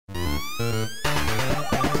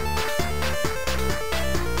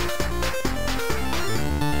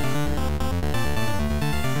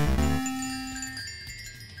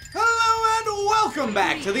Welcome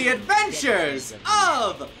back to the adventures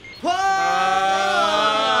of Puddin!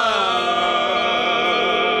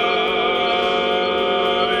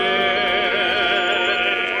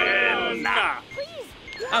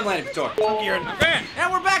 I'm Lanny Pator.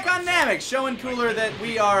 And we're back on Namek, showing Cooler that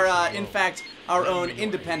we are, in fact, our own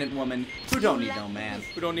independent woman who don't need no man.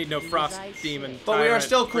 We don't need no frost demon. But we are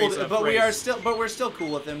still cool. We're still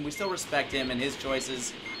cool with him. We still respect him and his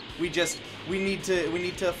choices. We need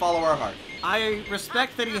to follow our heart. I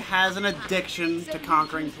respect that he has an addiction to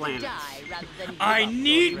conquering planets. I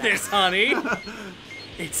need this, honey.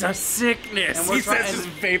 It's a sickness. And He says just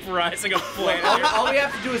vaporizing a planet. all we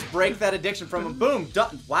have to do is break that addiction from him. Boom.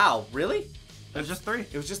 Done. Wow. Really? It was just 3.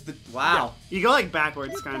 It was just the wow. Yeah. You go like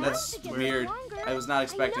backwards, kind of. That's weird. I was not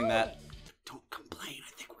expecting that. Don't complain.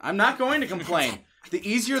 I think I'm not going to complain. The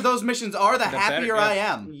easier those missions are, the happier I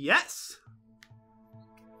am. Yes.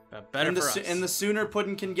 Better for us. And the sooner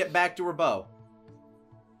Puddin can get back to her bow.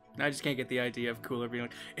 I just can't get the idea of Cooler being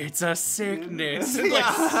like, it's a sickness. And like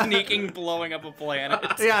sneaking, blowing up a planet.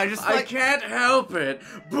 Yeah, I can't help it.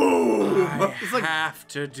 Boom! I have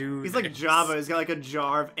to do He's like Jabba. He's got like a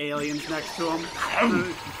jar of aliens next to him.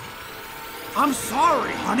 I'm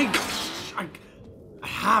sorry, honey. I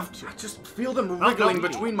have to. I just feel them wriggling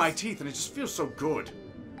between my teeth, and it just feels so good.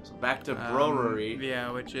 So back to Brewery.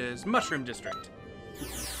 Yeah, which is Mushroom District.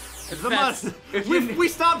 We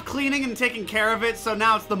stopped cleaning and taking care of it, so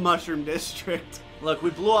now it's the Mushroom District. Look,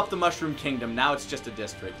 we blew up the Mushroom Kingdom. Now it's just a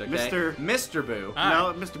district, okay? Mr. Boo.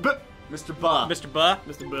 No, Mr. Buh. Mr. Buh. Mr. Buh.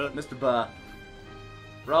 Mr. Buh. Mr. Buh.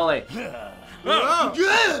 Rolly.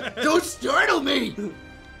 Don't startle me!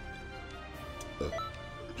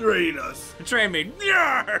 Train us. Train me.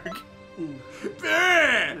 Yarg!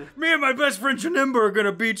 Me and my best friend Janemba are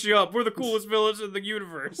gonna beat you up. We're the coolest villains in the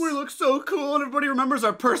universe. We look so cool and everybody remembers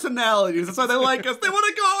our personalities. That's why they like us. They want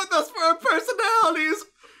to go with us for our personalities.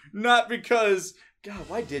 Not because... God,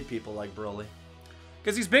 why did people like Broly?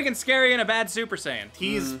 Because he's big and scary and a bad Super Saiyan.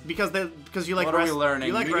 He's... Because you like wrestling. What are we learning?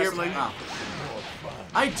 You like wrestling? Oh.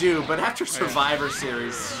 I do, but after Survivor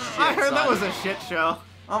Series... I heard that was a shit show.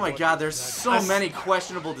 Oh my God, there's so many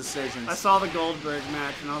questionable decisions. I saw the Goldberg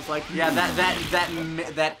match and I was like, yeah,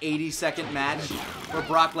 that 80-second match where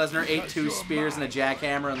Brock Lesnar ate 2 spears and a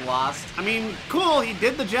jackhammer and lost. I mean, cool, he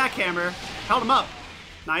did the jackhammer, held him up.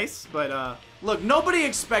 Nice, but look, nobody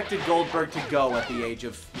expected Goldberg to go at the age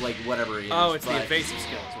of like whatever he is. Oh, it's the evasive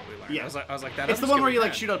skill is what we learned. Yeah. I was like that. It's the one where you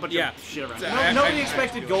like shoot a bunch of shit around. Nobody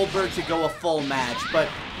expected Goldberg to go a full match, but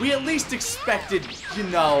we at least expected, you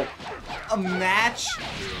know, a match.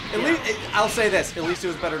 At least I'll say this: at least it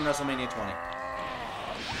was better than WrestleMania 20.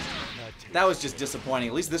 That was just disappointing.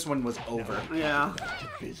 At least this one was over. Yeah.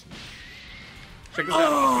 Check this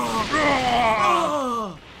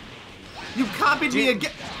out. You copied me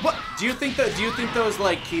again. What? Do you think those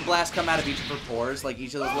like ki blasts come out of each of her pores, like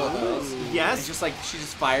each of those little holes? Yes. It's just like she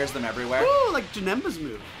just fires them everywhere. Ooh, like Janemba's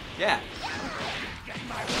move. Yeah.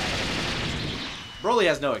 Broly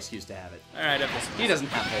has no excuse to have it. All right, he doesn't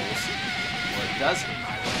have holes. Or he does.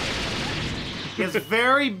 He has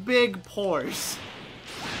very big pores.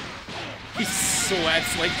 He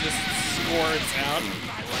sweats like just squirts out.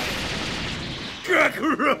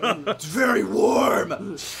 It's very warm.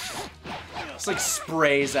 It's like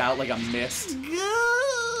sprays out like a mist.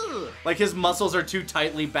 Like his muscles are too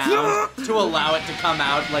tightly bound to allow it to come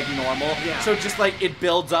out like normal. Yeah. So just like it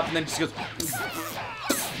builds up and then just goes. It's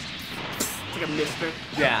like a mister.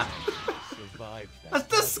 Yeah. That's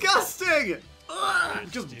disgusting.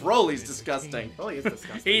 Just Broly's disgusting. Broly is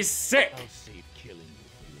disgusting. He's sick.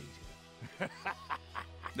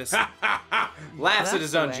 This laughs at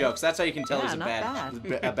his own jokes. That's how you can tell he's a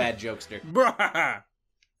bad jokester.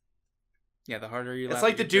 Yeah, the harder you laugh. It's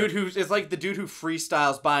like the dude who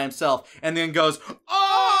freestyles by himself and then goes,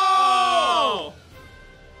 "Oh!"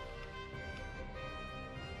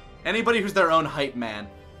 Anybody who's their own hype man.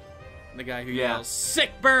 The guy who yells "sick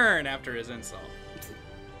burn" after his insult.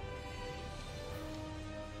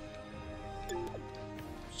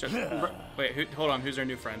 Wait, hold on. Who's our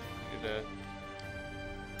new friend?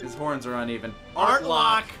 His horns are uneven.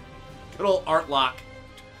 Artlock. Good old Artlock.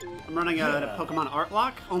 I'm running a Pokemon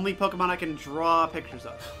Artlock. Only Pokemon I can draw pictures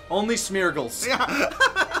of. Only Smeargles.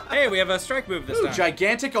 Hey, we have a strike move this time.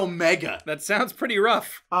 Gigantic Omega. That sounds pretty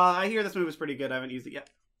rough. I hear this move is pretty good. I haven't used it yet.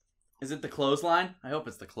 Is it the clothesline? I hope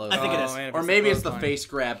it's the clothesline. I think it is. Man, or maybe it's the face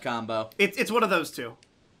grab combo. It's one of those two.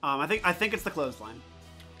 I think it's the clothesline.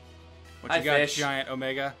 What you got, Giant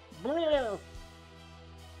Omega?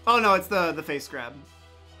 Oh, Oh no, it's the face grab.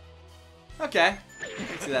 Okay. I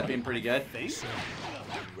can see that being pretty good.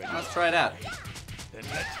 Let's try it out.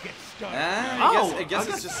 I guess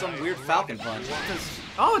it's just some weird falcon punch.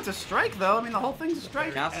 Oh, it's a strike though. I mean, the whole thing's a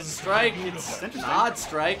strike. Counts as a strike. It's an odd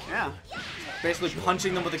strike. Yeah. Basically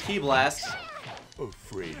punching them with a ki blast.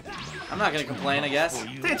 I'm not gonna complain, I guess.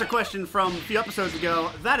 To answer a question from a few episodes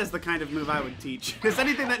ago, that is the kind of move I would teach. Because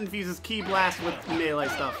anything that infuses ki blast with melee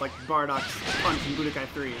stuff, like Bardock's punch in Budokai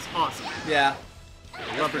 3, is awesome. Yeah.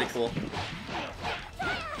 That's pretty cool.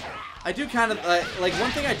 I do kind of, like, one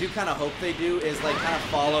thing I do kind of hope they do is, like, kind of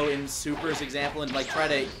follow in Super's example and, like, try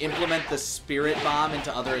to implement the Spirit Bomb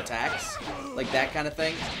into other attacks. Like, that kind of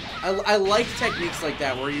thing. I like techniques like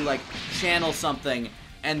that, where you, like, channel something,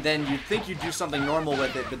 and then you think you do something normal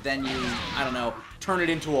with it, but then you, I don't know, turn it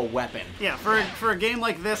into a weapon. Yeah, for a game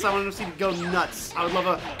like this, I want to see it go nuts. I would love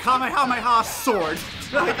a Kamehameha sword.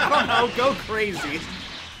 Like, I don't know, go crazy.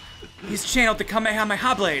 He's channeled the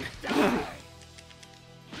Kamehameha blade.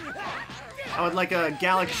 I would like a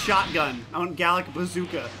Gallic shotgun. I want Gallic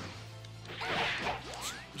bazooka.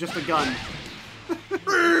 Just a gun.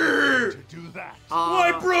 To do that.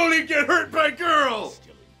 Why Broly get hurt by girl?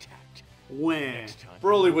 When?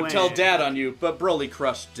 Broly would tell Dad on you, but Broly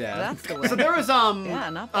crushed Dad. That's the way. So there was Yeah,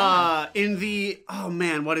 not bad. in the oh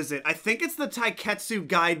man, what is it? I think it's the Taiketsu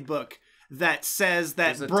guidebook that says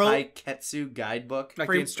that There's a Taiketsu guidebook. Like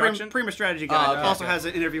the instruction? Prima Strategy Guide okay, also okay. has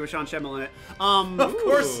an interview with Sean Schemmel in it. Of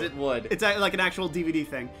course it would. It's like an actual DVD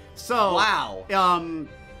thing. So Wow.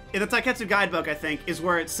 In the Taiketsu Guidebook, I think, is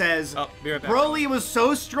where it says Oh, be right back. Broly was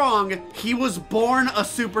so strong he was born a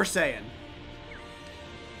Super Saiyan.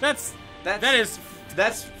 That's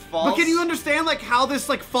That's false. But can you understand like how this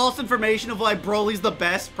like false information of like Broly's the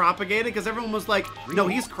best propagated? Because everyone was like, no,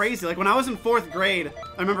 he's crazy. Like when I was in 4th grade,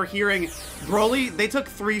 I remember hearing Broly. They took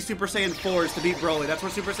 3 Super Saiyan 4s to beat Broly. That's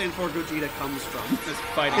where Super Saiyan 4 Gogeta comes from. Just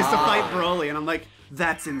fighting. Is to fight Broly, and I'm like,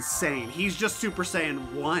 that's insane. He's just Super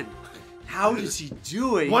Saiyan 1. How does he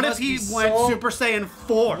do it? What if must he be went so- Super Saiyan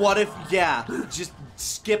 4? What if, yeah, just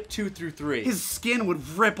skip 2 through 3. His skin would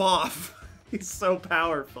rip off. He's so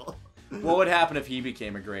powerful. What would happen if he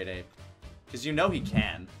became a great ape? Because you know he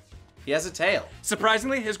can. He has a tail.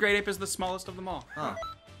 Surprisingly, his great ape is the smallest of them all. Huh.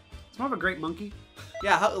 It's more of a great monkey.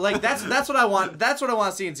 Yeah, like that's what I want. That's what I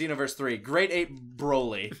want to see in Xenoverse 3. Great ape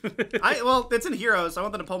Broly. Well, it's in Heroes. I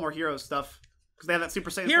want them to pull more Heroes stuff. Because they have that Super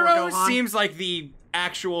Saiyan 4 Heroes Gohan. seems like the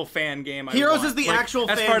actual fan game. Heroes want. is the Like, actual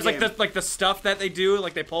as fan far as game. like the stuff that they do,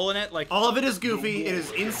 like they pull in it, like All of it is goofy. It is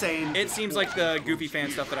insane. it seems like the goofy fan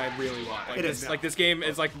stuff that I really want. Like It this, is. like this game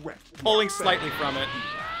is like pulling slightly from it.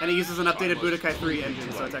 And it uses an updated Budokai 3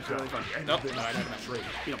 engine, so it's actually really fun. Nope. No, I don't know.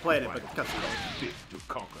 You know, playing it, but cutscene. Fit to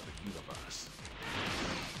conquer the universe.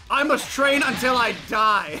 I must train until I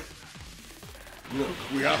die. Look,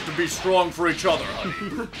 we have to be strong for each other,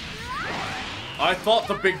 honey. I thought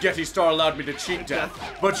the Big Getty Star allowed me to cheat death,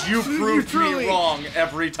 but you proved truly- me wrong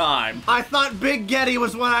every time. I thought Big Getty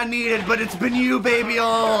was what I needed, but it's been you, baby,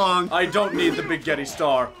 all along. I don't need the Big Getty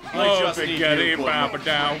Star. I just need you, Puddin.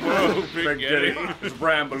 down. Whoa, Big Getty, it's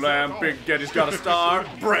Bramble-Lamb. Big Getty's got a star.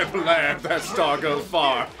 Bramble-Lamb, that star goes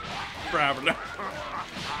far.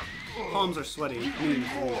 Palms are sweaty.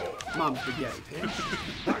 Mom's Big Getty.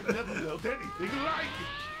 I've never felt anything like it.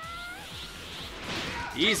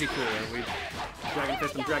 Easy cooler. We Dragon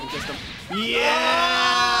fist him, dragon fist him.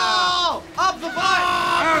 Oh! Up the butt!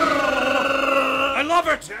 I love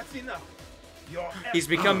it. That's enough. Your He's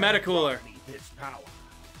become meta cooler. this power.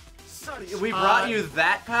 We brought you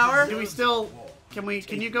that power? Do we still... Can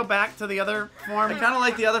you go back to the other form? I kind of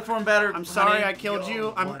like the other form better. I'm sorry I killed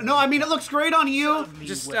you. No, I mean, it looks great on you.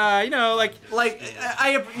 Just you know, like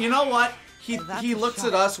You know what? He That's he a looks shot.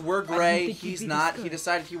 at us, we're I didn't gray, think he's you'd be not. this He good.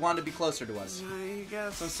 decided he wanted to be closer to us. I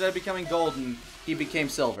guess. So instead of becoming golden, he became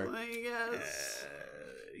silver. I guess.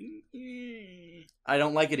 I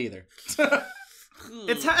don't like it either.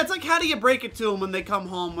 It's like, how do you break it to them when they come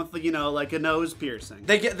home with, you know, like a nose piercing?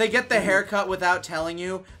 They get the haircut without telling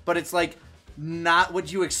you, but it's like not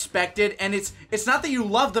what you expected, and it's not that you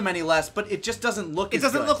love them any less, but it just doesn't look. It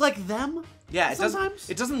doesn't look like them. Yeah, it sometimes. doesn't.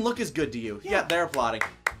 It doesn't look as good to you. Yeah, Yeah. they're applauding.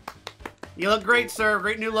 You look great, sir.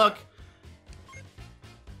 Great new look.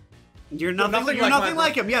 You're nothing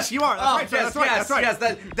like him. Yes, you are. That's right, sir. yes, That's right. yes,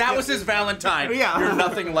 That's right. yes. That was his Valentine. Yeah. You're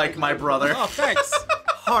nothing like my brother. oh, thanks,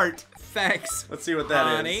 Heart. thanks, Let's see what that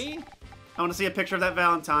is. honey. I want to see a picture of that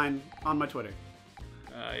Valentine on my Twitter.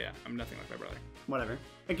 Yeah, I'm nothing like my brother. Whatever.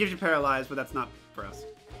 It gives you paralyzed, but that's not for us.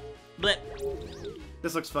 Blip.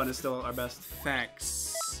 This looks fun. It's still our best.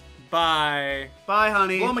 Thanks. Bye. Bye,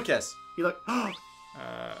 honey. Blow him a kiss. You look.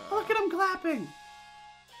 Look at him clapping.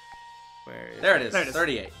 Where is There it is. There it is.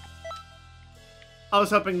 38. I was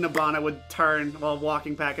hoping Nabana would turn while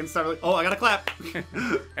walking back and start like, oh, I gotta clap.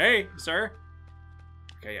 Hey, sir.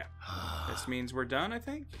 Okay, yeah. This means we're done, I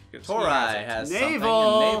think. Torai has something,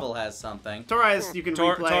 Naval. and Naval has something. Torai is, you can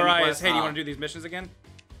replay. Torai is, quest. hey, do you want to do these missions again?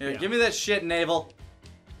 Here, Yeah. give me that shit, Naval.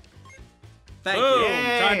 Thank Boom! you.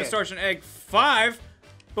 Yay. Time Distortion Egg 5.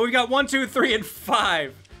 But we got 1, 2, 3, and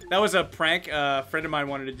 5. That was a prank a friend of mine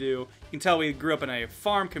wanted to do. You can tell we grew up in a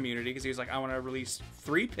farm community because he was like, I want to release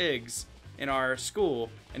 3 pigs in our school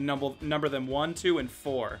and number them 1, 2, and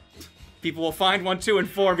 4. People will find 1, 2, and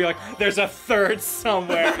 4 and be like, there's a 3rd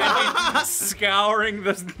somewhere. And he's scouring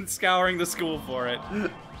the school for it.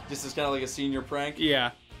 This is kind of like a senior prank.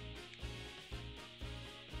 Yeah.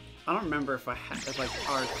 I don't remember if like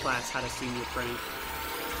our class had a senior prank.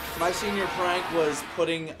 My senior prank was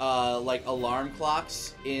putting like alarm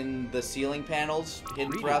clocks in the ceiling panels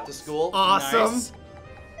hidden throughout the school. Awesome. Nice.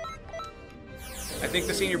 I think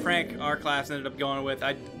the senior prank our class ended up going with,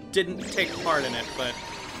 I didn't take part in it, but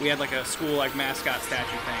we had like a school like mascot statue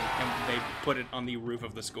thing, and they put it on the roof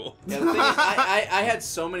of the school. Yeah, the thing is, I had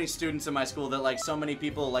so many students in my school that like so many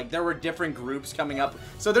people, like there were different groups coming up.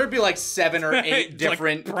 So there'd be like 7 or 8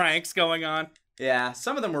 different like, pranks going on. Yeah,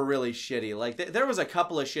 some of them were really shitty. Like there was a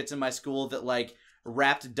couple of shits in my school that like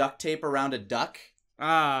wrapped duct tape around a duck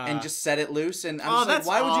and just set it loose. And I'm just like, that's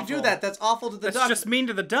why would you awful. do that? That's awful to the That's duck. just mean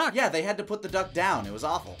to the duck. Yeah, they had to put the duck down. It was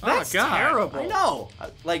awful. That's God. terrible. I know.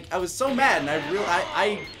 Like I was so mad, and I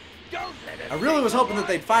really was hoping that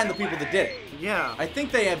they'd find the people that did it. Yeah, I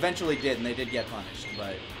think they eventually did, and they did get punished,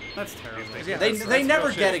 but that's terrible. Yeah, they that's never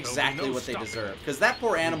bullshit. get exactly what they deserve, because that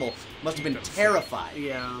poor animal must have been terrified.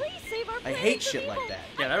 Yeah. I hate shit like that.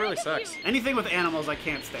 Yeah, that really sucks. Anything with animals, I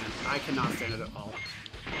can't stand. I cannot stand it at all.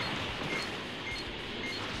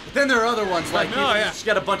 But then there are other ones, like No, you yeah. just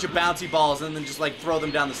got a bunch of bouncy balls and then just like throw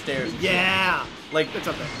them down the stairs. Yeah. Like It's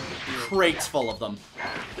up there. crates full of them.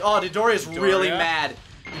 Oh, Didoria's really Dodoria? mad.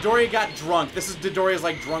 Dodoria got drunk. This is Didoria's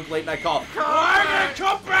like drunk late night call.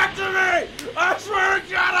 Come back to me! I swear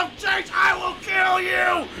to God, I'm changed. I will kill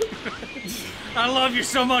you! I love you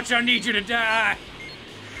so much, I need you to die.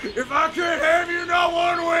 If I can't have you, no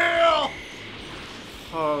one will!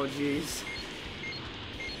 Oh, jeez.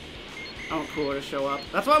 I want Cooler to show up.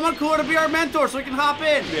 That's why I want Cooler to be our mentor, so we can hop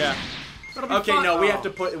in. Yeah. That'll be Okay, fun. no, we Oh. have to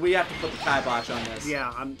put the kibosh on this.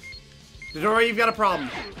 Yeah, Dodoria, you've got a problem.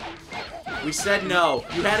 We said no.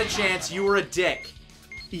 You had a chance. You were a dick.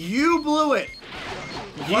 You blew it.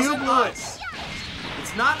 You blew it.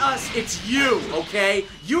 It's not us, it's you, okay?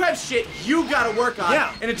 You have shit you gotta work on,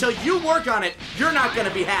 Yeah. and until you work on it, you're not gonna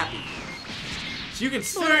be happy. So you can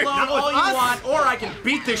sit Wait, alone not with all you us? want, or I can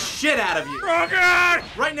beat the shit out of you. Oh, God!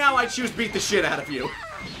 Right now, I choose beat the shit out of you.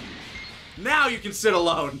 Now you can sit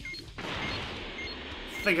alone.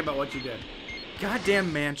 Think about what you did.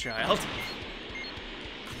 Goddamn man-child.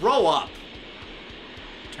 Grow up.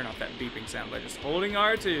 Turn off that beeping sound by just holding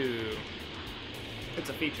R2. It's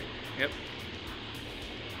a feature. Yep.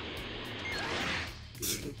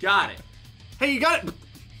 Got it. Hey, you got it.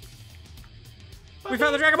 We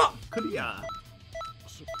found the Dragon Ball! Yeah.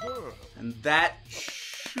 Superb. And that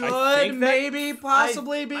should think that- maybe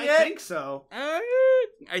possibly be I it. think so.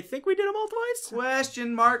 I think we did them all twice.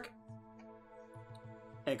 Question mark.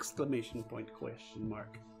 Exclamation point, question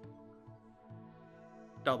mark.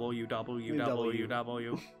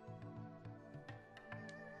 WWW.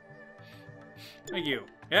 Thank you.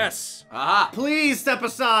 Yes. Aha. Please step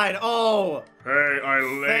aside. Oh. Hey, I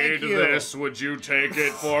Thank laid you. this. Would you take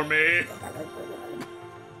it for me?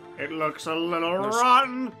 It looks a little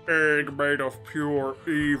rotten. Egg made of pure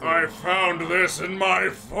evil. I found this in my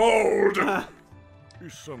fold.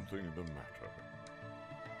 Is something the matter?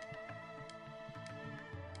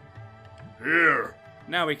 Here.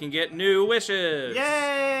 Now we can get new wishes.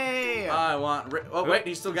 Yay! I want. Oh wait,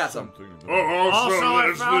 he still got some. Something. Oh, Also, I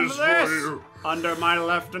there's found this this for you. under my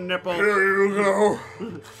left nipple. Here you go.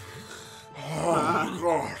 Oh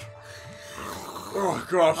God. Oh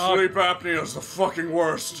God, sleep apnea is the fucking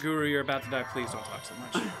worst. Guru, you're about to die. Please don't talk so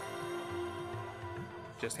much.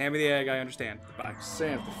 Just hand me the egg. I understand. Bye.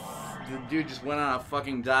 Saying if the dude just went on a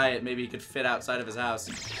fucking diet, maybe he could fit outside of his house.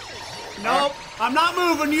 Nope, I'm not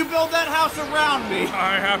moving. You build that house around me.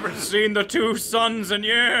 I haven't seen the two suns in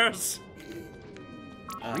years.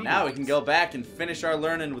 Now we can go back and finish our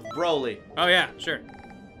learning with Broly. Oh yeah, sure.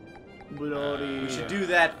 We should do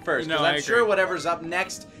that first, No, because I I'm agree. sure whatever's up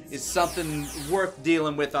next is something worth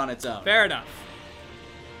dealing with on its own. Fair enough.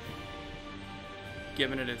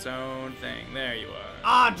 Giving it its own thing. There you are.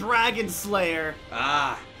 Ah, Dragon Slayer.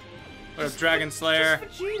 Ah. What up, Dragon Slayer?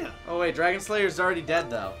 Vegeta. Oh wait, Dragon Slayer's already dead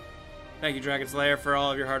though. Thank you, Dragon Slayer, for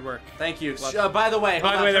all of your hard work. Thank you. By the way,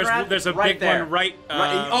 By the way, there's a right big there. one right.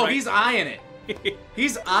 Oh, right. he's eyeing it.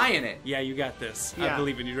 He's eyeing it. Yeah, you got this. I Yeah.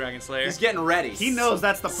 believe in you, Dragon Slayer. He's getting ready. He knows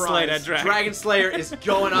that's the Slay prize. that dragon. Dragon Slayer is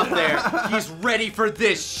going up there. He's ready for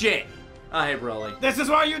this shit. Oh, hey, Broly. This is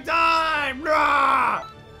why you die! Rah!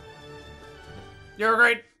 You're a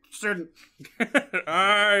great student.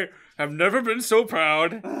 I have never been so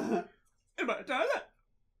proud.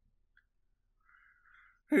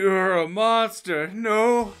 You're a monster.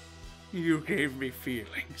 No, you gave me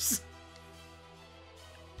feelings.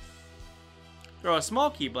 Throw a small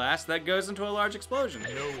key blast that goes into a large explosion.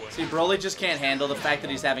 See, Broly just can't handle the fact that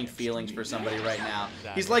he's having feelings for somebody right now.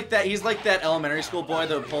 He's like that elementary school boy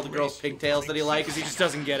that would pull the girl's pigtails that he likes. Because he just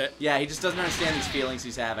doesn't get it. Yeah, he just doesn't understand these feelings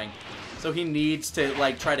he's having. So he needs to,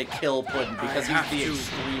 like, try to kill Puddin because he's the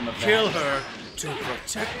extreme of that. Kill her to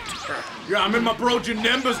protect her. Yeah, I'm in my bro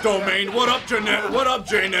Janemba's domain. What up, What up,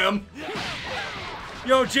 Janem?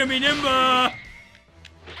 Yo, Jimmy Nimba! I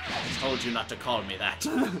told you not to call me that.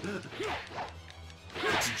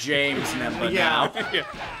 It's James Nemba now.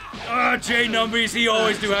 Jay Numbies, he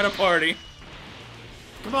always knew how to party.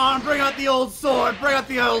 Come on, bring out the old sword. Bring out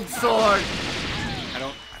the old sword. I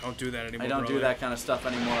don't do that anymore. I don't bro. do that kind of stuff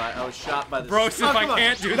anymore. I was shot by the... Bro, see if I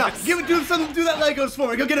can't do this. Do that Legos for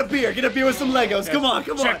me. Go get a beer. Get a beer with some Legos. Come on,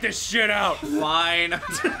 come on. Check this shit out. Fine.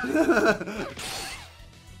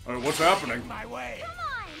 What's happening? My way.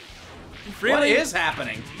 What is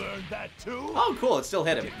happening? Learned that too? Oh, cool. It still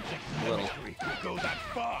hit him. A little. Go that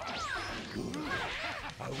far.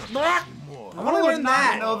 I want to learn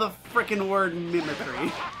that. I know the frickin' word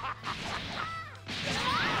mimicry.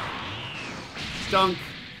 Dunk.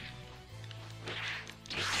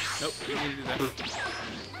 Nope, you need to do that.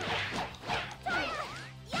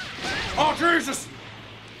 Oh, Jesus!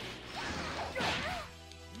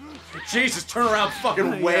 Jesus, turn around,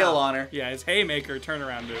 fucking wail on her. Yeah, his haymaker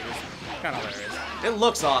turnaround move is kind of hilarious. It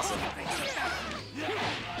looks awesome.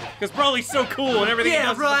 Because Broly's so cool and everything he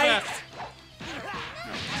does is the best.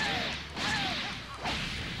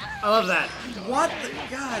 I love that. What the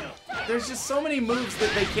God? There's just so many moves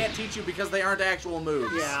that they can't teach you because they aren't actual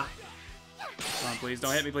moves. Yeah. Come on, please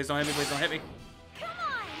don't hit me, please don't hit me, please don't hit me.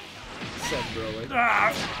 Said Broly.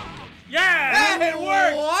 Yeah! It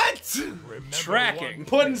worked! What? Tracking.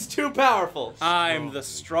 Puddin's too powerful. I'm the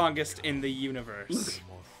strongest in the universe.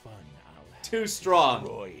 Too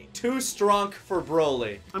strong. Too strong for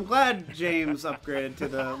Broly. I'm glad James upgraded to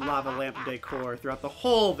the lava lamp decor throughout the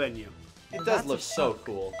whole venue. It does look so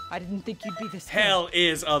cool. I didn't think you'd be this good. Hell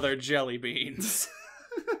is other jelly beans.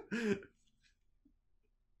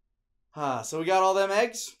 So we got all them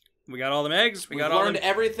eggs? We got all them eggs. We We've got all learned them.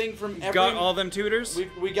 everything from every... Got all them tutors.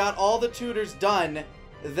 We got all the tutors done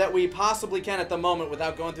that we possibly can at the moment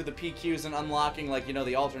without going through the PQs and unlocking, like, you know,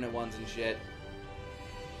 the alternate ones and shit.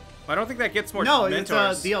 I don't think that gets more No,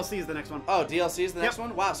 mentors. it's DLC is the next one. Oh, DLC is the next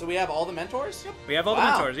one? Wow, so we have all the mentors? Yep. We have all Wow.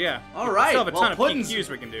 the mentors, yeah. All right. We still have a Well, ton of Puddin's- PQs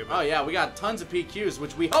we can do. But... Oh, yeah, we got tons of PQs,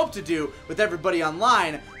 which we hope to do with everybody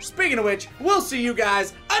online. Speaking of which, we'll see you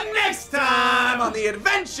guys next time on the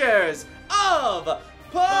adventures of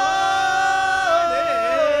Puddin!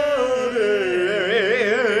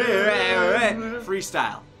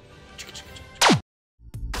 Freestyle.